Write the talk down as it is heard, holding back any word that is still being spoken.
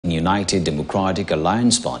United Democratic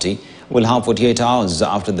Alliance Party will have 48 hours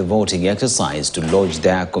after the voting exercise to lodge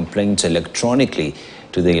their complaints electronically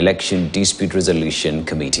to the Election Dispute Resolution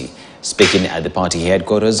Committee. Speaking at the party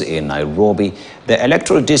headquarters in Nairobi, the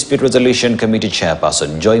Electoral Dispute Resolution Committee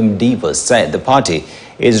chairperson Joy Mdiva said the party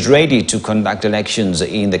is ready to conduct elections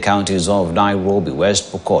in the counties of Nairobi,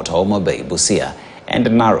 West Pokot, Homa Bay, Busia and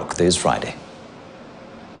Narok this Friday.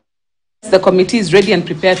 The committee is ready and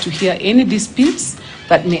prepared to hear any disputes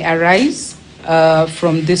that may arise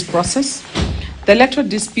from this process. The Electoral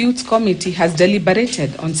Disputes Committee has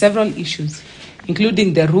deliberated on several issues,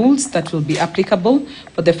 including the rules that will be applicable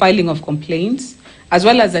for the filing of complaints, as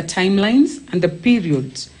well as the timelines and the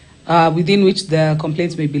periods within which the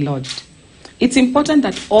complaints may be lodged. It's important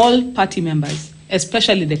that all party members,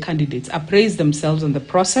 especially the candidates, appraise themselves on the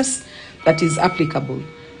process that is applicable.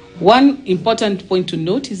 One important point to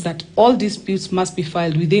note is that all disputes must be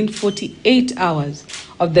filed within 48 hours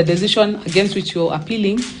of the decision against which you're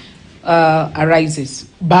appealing arises.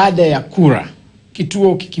 Baada ya kura,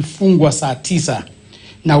 kituo kikifungwa saa 9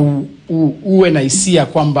 na uwe na hisia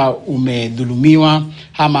kwamba umedhulumiwa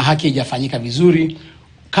ama haki haijafanyika vizuri,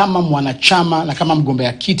 kama mwanachama na kama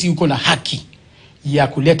mgombea kiti uko na haki ya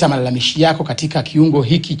kuleta malalamishi yako katika kiungo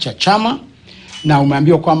hiki cha chama, na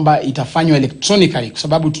umeambiwa kwamba itafanywa electronically kwa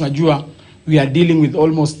sababu tunajua we are dealing with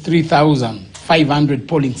almost 3,500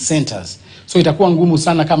 polling centers. So itakuwa ngumu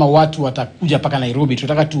sana kama watu watakuja paka Nairobi.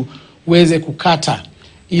 Tunataka tuweze kukata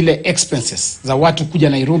ile expenses za watu kuja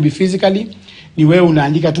Nairobi physically. Ni wewe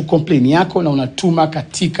unaandika tu complaint yako na unatuma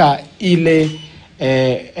katika ile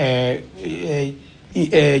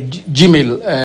Gmail